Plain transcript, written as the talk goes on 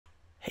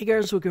Hey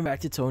guys, welcome back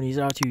to Tony's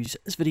How To's.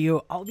 In this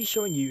video, I'll be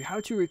showing you how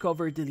to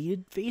recover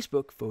deleted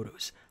Facebook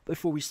photos.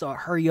 Before we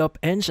start, hurry up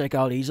and check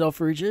out these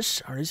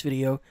offers on this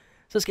video.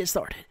 So let's get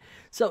started.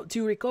 So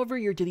to recover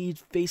your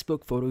deleted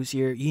Facebook photos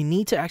here, you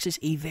need to access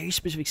a very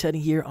specific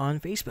setting here on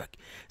Facebook.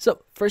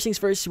 So first things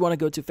first, you want to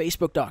go to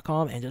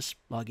facebook.com and just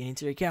log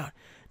into your account.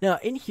 Now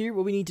in here,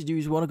 what we need to do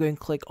is you want to go and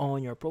click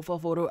on your profile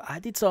photo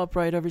at the top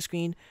right of your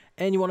screen,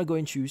 and you want to go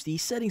and choose the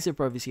settings and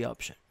privacy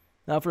option.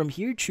 Now from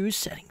here, choose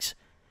settings.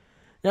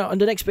 Now, on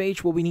the next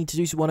page, what we need to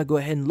do is we want to go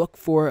ahead and look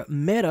for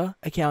Meta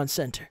Account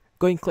Center.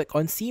 Go and click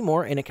on See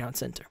More in Account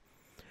Center.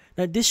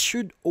 Now, this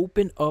should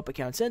open up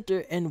Account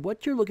Center, and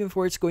what you're looking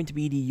for is going to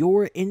be the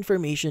Your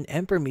Information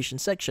and Permission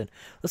section.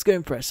 Let's go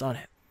and press on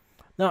it.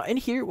 Now, in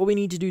here, what we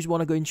need to do is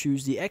want to go and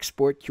choose the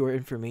Export Your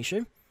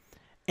Information.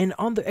 And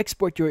on the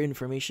Export Your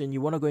Information,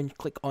 you want to go and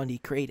click on the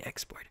Create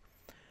Export.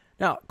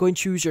 Now, go and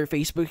choose your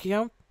Facebook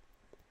account.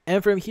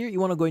 And from here, you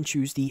want to go and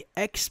choose the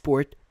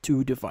Export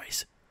to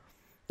Device.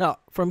 Now,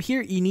 from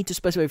here, you need to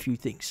specify a few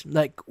things,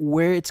 like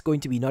where it's going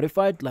to be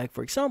notified. Like,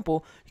 for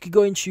example, you could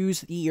go and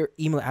choose your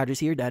email address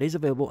here that is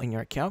available in your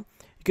account.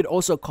 You could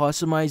also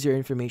customize your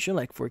information,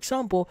 like, for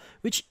example,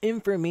 which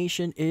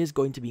information is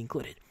going to be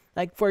included.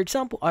 Like, for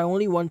example, I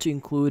only want to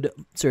include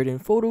certain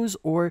photos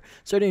or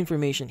certain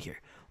information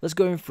here. Let's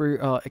go in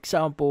for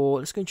example,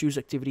 let's go and choose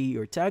activity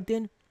you're tagged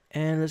in,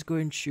 and let's go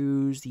and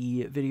choose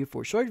the video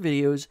for short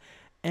videos,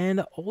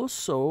 and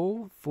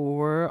also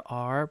for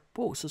our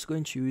posts. Let's go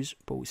and choose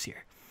posts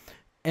here.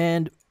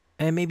 And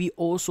maybe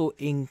also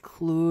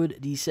include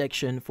the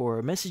section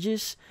for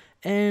messages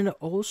and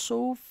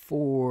also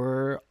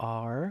for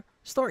our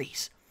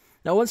stories.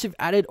 Now, once you've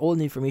added all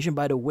the information,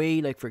 by the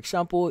way, like for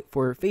example,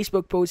 for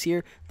Facebook posts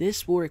here,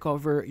 this will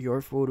recover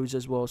your photos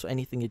as well. So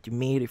anything that you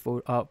made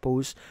a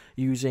post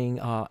using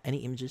any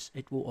images,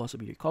 it will also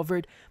be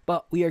recovered.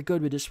 But we are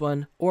good with this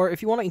one. Or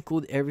if you want to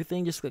include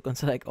everything, just click on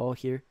Select All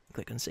here,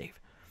 click on Save.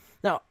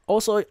 Now,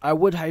 also, I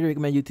would highly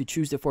recommend you to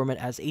choose the format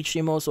as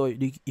HTML, so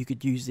you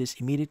could use this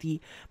immediately.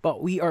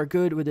 But we are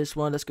good with this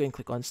one. Let's go and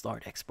click on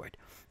Start Export.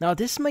 Now,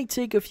 this might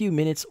take a few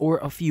minutes or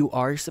a few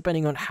hours,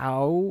 depending on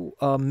how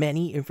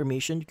many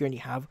information you currently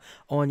have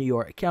on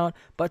your account.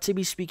 But to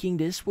be speaking,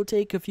 this will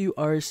take a few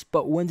hours.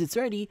 But once it's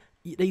ready,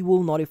 they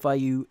will notify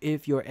you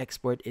if your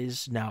export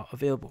is now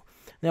available.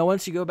 Now,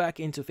 once you go back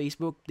into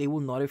Facebook, they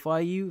will notify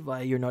you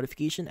via your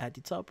notification at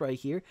the top right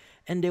here,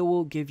 and they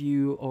will give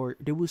you, or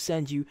they will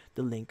send you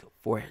the link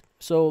for it.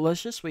 So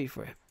let's just wait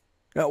for it.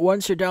 Now,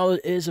 once your download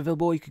is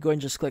available, you can go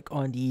and just click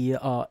on the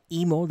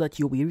email that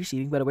you'll be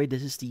receiving. By the way,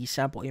 this is the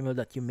sample email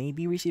that you may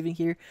be receiving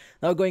here.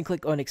 Now, go and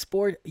click on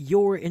Export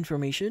Your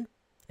Information,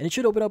 and it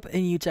should open up a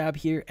new tab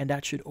here, and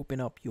that should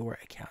open up your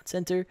account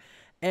center,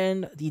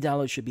 and the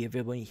download should be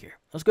available in here.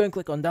 Let's go and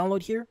click on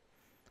Download here,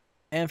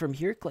 and from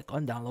here, click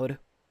on Download.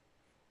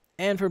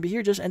 And from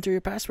here, just enter your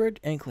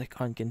password and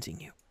click on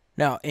Continue.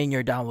 Now, in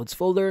your Downloads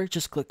folder,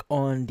 just click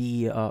on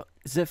the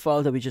zip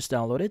file that we just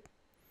downloaded.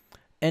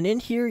 And in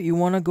here, you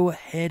want to go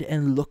ahead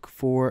and look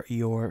for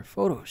your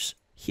photos.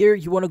 Here,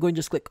 you want to go and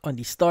just click on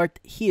the Start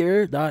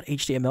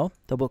Here.html.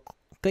 Double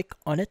click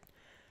on it.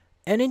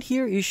 And in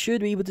here, you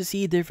should be able to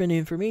see different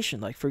information.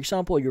 Like, for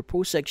example, your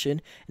post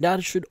section.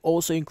 That should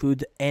also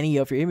include any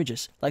of your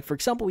images. Like, for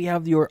example, we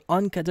have your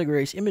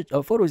uncategorized image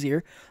photos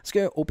here. Let's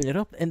go open it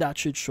up, and that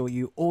should show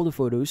you all the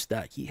photos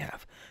that you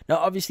have. Now,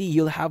 obviously,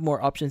 you'll have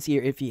more options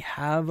here if you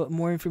have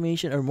more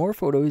information or more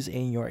photos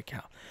in your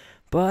account.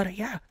 But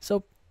yeah,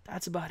 so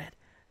that's about it.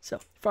 So,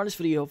 if you found this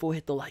video,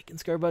 hit the like and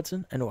subscribe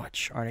button and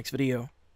watch our next video.